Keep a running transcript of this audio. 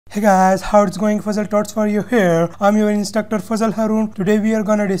Hey guys, how it's going? Fazal Tuts for you here. I'm your instructor Fazal Haroon. Today we are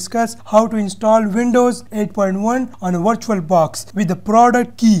gonna discuss how to install Windows 8.1 on a VirtualBox with the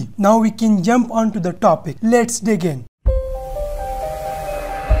product key. Now we can jump onto the topic. Let's dig in.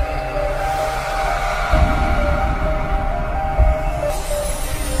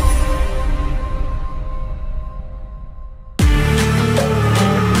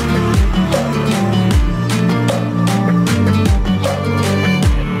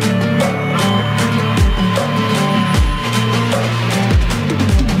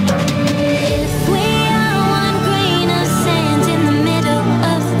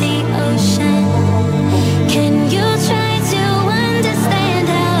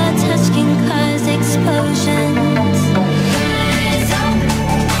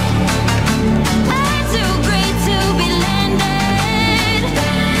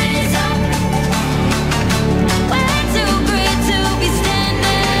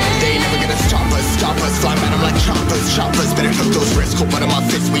 Shoppers, better cook those risks. Cold blood on my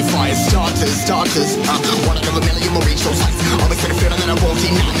fists, we fire starters. One out of a million will reach those heights. Always been a feeling that I won't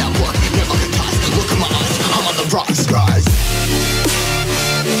deny that work. Never could toss. Look in my eyes, I'm on the rocks, guys.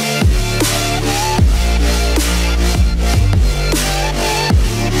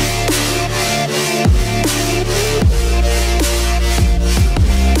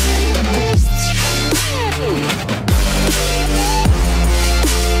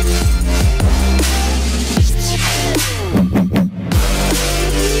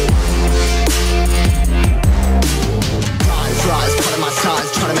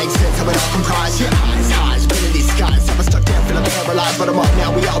 But I'm up now,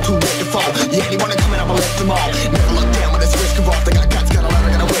 we all too late to fall. Yeah, anyone coming up, I'll lift them all. Never look down when this risk involved. I got guts, got a lot,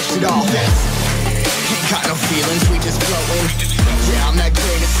 I gotta wish it all. Ain't got no feelings, we just flowing. Yeah, I'm that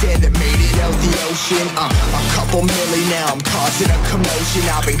grain of sand that made it out the ocean. A couple milli now, I'm causing a commotion.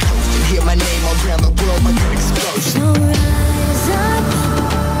 I've been coasting, hear my name all around the world like an explosion. So rise up.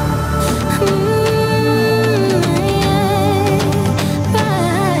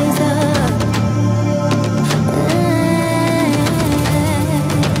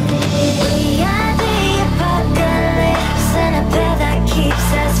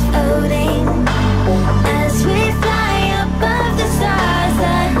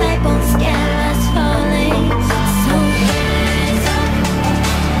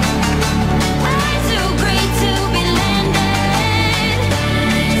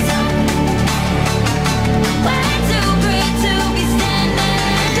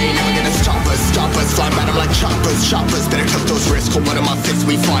 Shoppers, better cook those risks. Cold blood on my fists,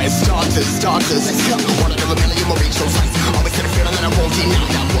 we fire starters. Let's go. One out of a million will reach those heights. Always been a feeling that I won't deny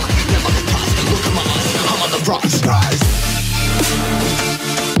that work. Never could toss. Look in my eyes, I'm on the rocks, guys.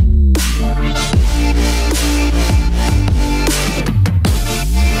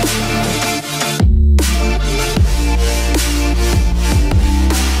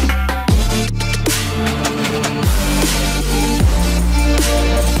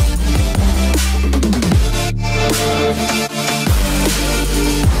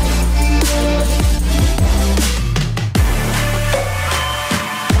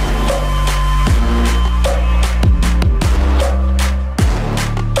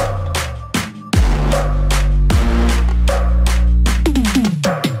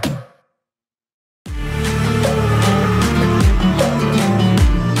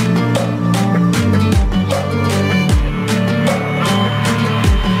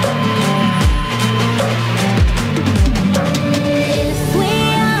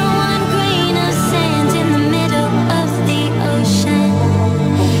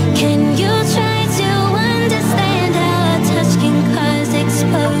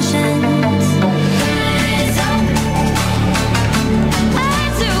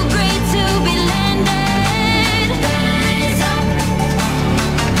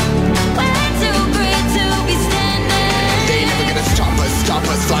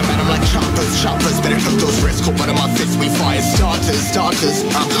 Shoppers, better cook those risks. Cold blood on my fists, we fire starters.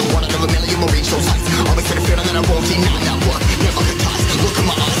 One out of a million will reach those heights. Always been a feeling that I won't deny that work. Never could toss. Look in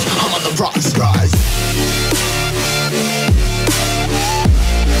my eyes, I'm on the rocks, guys.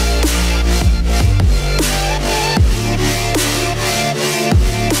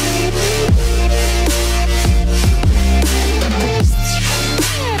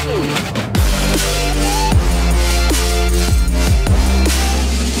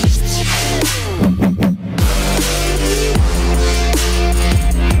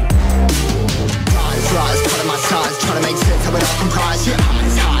 Trying to make sense of it all comprised. Yeah,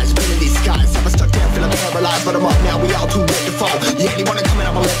 eyes, been in these skies. I was stuck down, feeling paralyzed.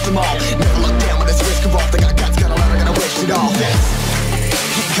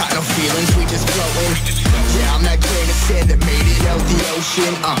 said that made it out the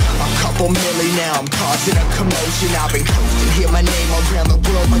ocean. A couple milli now, I'm causing a commotion. I've been coasting, hear my name around the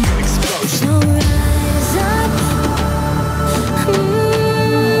world like an explosion. So rise up.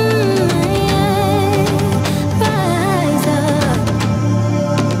 Rise up.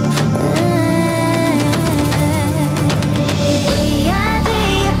 We are the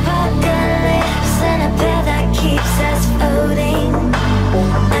apocalypse, and a path that keeps us floating.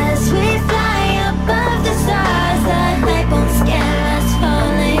 As we fly above the stars, the light won't scare us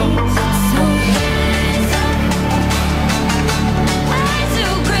falling. So rise up. I'm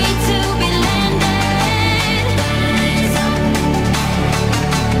too great to be landed. Rise up.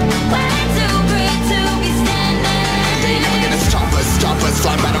 Way too great to be standing. They never gonna stop us,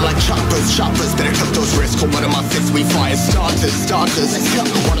 fly right up like choppers. Better took those risks, hold one of my fists, we fly as starters. Let's go,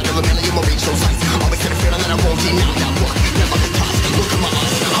 one out of a million will reach those heights. Always had a feeling that I won't deny that one. Never the toss, look at my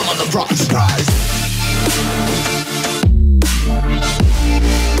eyes, I'm on the rocks. Rise.